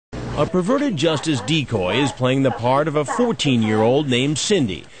A perverted justice decoy is playing the part of a 14-year-old named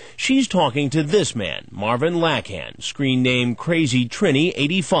Cindy. She's talking to this man, Marvin Lackhand, screen name Crazy Trini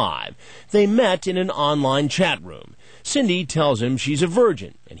 85. They met in an online chat room. Cindy tells him she's a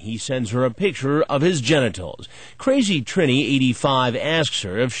virgin, and he sends her a picture of his genitals. Crazy Trini 85 asks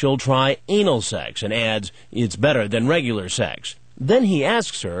her if she'll try anal sex and adds, it's better than regular sex. Then he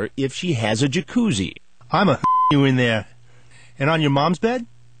asks her if she has a jacuzzi. I'm a you in there. And on your mom's bed?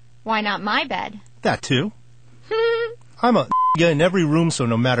 Why not my bed? That too. I'm a in every room, so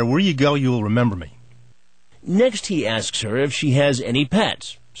no matter where you go, you'll remember me. Next he asks her if she has any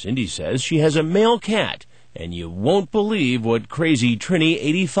pets. Cindy says she has a male cat. And you won't believe what Crazy Trini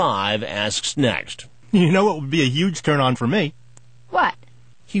 85 asks next. You know what would be a huge turn-on for me? What?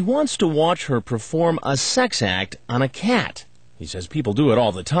 He wants to watch her perform a sex act on a cat. He says people do it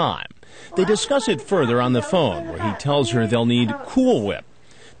all the time. They discuss it further on the phone, where he tells her they'll need Cool Whip.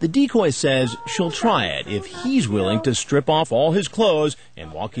 The decoy says she'll try it if he's willing to strip off all his clothes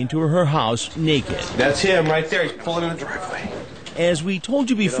and walk into her house naked. That's him right there. He's pulling in the driveway. As we told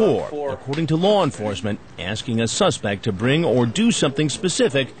you before, according to law enforcement, asking a suspect to bring or do something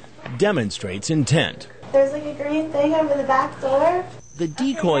specific demonstrates intent. There's like a green thing over the back door. The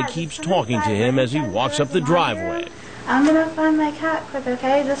decoy keeps talking to him as he walks up the driveway. I'm gonna find my cat quick,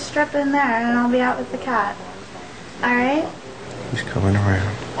 okay? Just strip in there and I'll be out with the cat. Alright? He's coming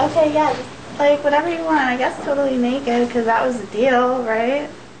around. Okay, yeah, just, like whatever you want. I guess totally naked, because that was the deal, right?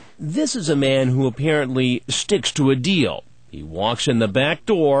 This is a man who apparently sticks to a deal. He walks in the back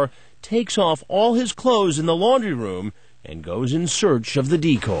door, takes off all his clothes in the laundry room, and goes in search of the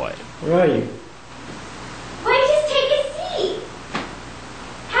decoy. Where are you? Why just take a seat?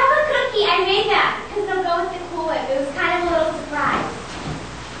 Have a cookie. I made that because they'll go with the Cool Whip. It was kind of a little surprise.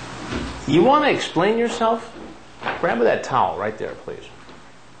 You want to explain yourself? Grab that towel right there, please.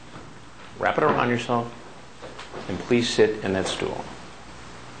 Wrap it around yourself, and please sit in that stool.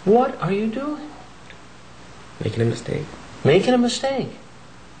 What are you doing? Making a mistake. Making a mistake.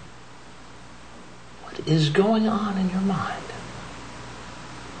 What is going on in your mind?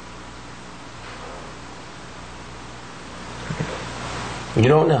 You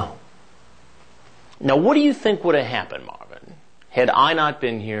don't know. Now, what do you think would have happened, Marvin, had I not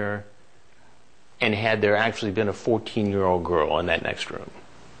been here and had there actually been a 14-year-old girl in that next room?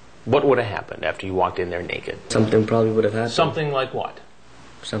 What would have happened after you walked in there naked? Something probably would have happened. Something like what?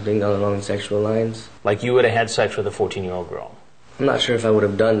 Something along sexual lines. Like you would have had sex with a 14-year-old girl? I'm not sure if I would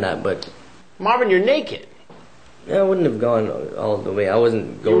have done that, but... Marvin, you're naked. Yeah, I wouldn't have gone all the way. I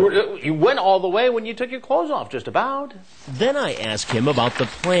wasn't going... You went all the way when you took your clothes off, just about. Then I ask him about the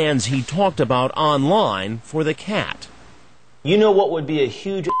plans he talked about online for the cat. You know what would be a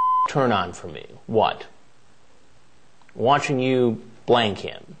huge turn-on for me? What? Watching you blank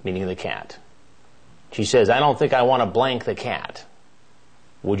him, meaning the cat. She says, I don't think I want to blank the cat.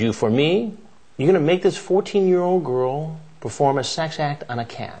 Would you for me? You're going to make this 14-year-old girl perform a sex act on a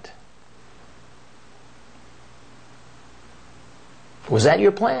cat. Was that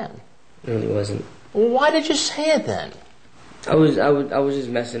your plan? It really wasn't. Well, why did you say it then? I was just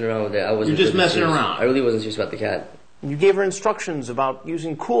messing around with it. I wasn't. You're just messing serious. around. I really wasn't serious about the cat. You gave her instructions about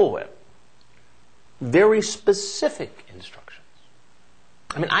using Cool Whip. Very specific instructions.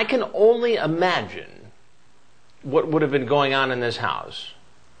 I mean, I can only imagine what would have been going on in this house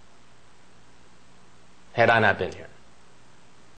had I not been here.